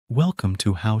Welcome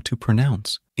to How to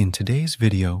Pronounce. In today's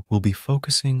video, we'll be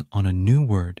focusing on a new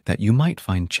word that you might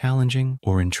find challenging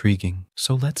or intriguing.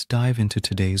 So let's dive into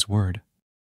today's word.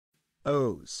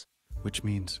 Os. Which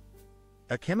means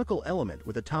A chemical element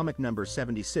with atomic number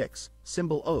 76,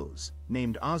 symbol Os,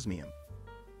 named osmium.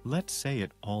 let's say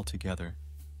it all together.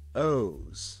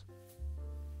 Os.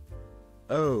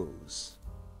 Os.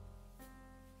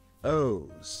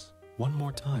 Os. One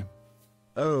more time.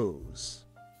 Os.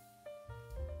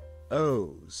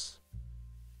 Os.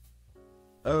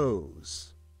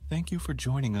 Os. Thank you for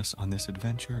joining us on this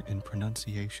adventure in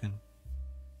pronunciation.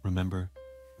 Remember,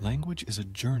 language is a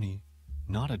journey,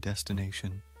 not a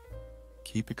destination.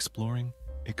 Keep exploring,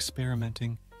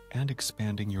 experimenting, and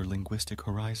expanding your linguistic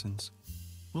horizons.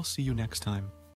 We'll see you next time.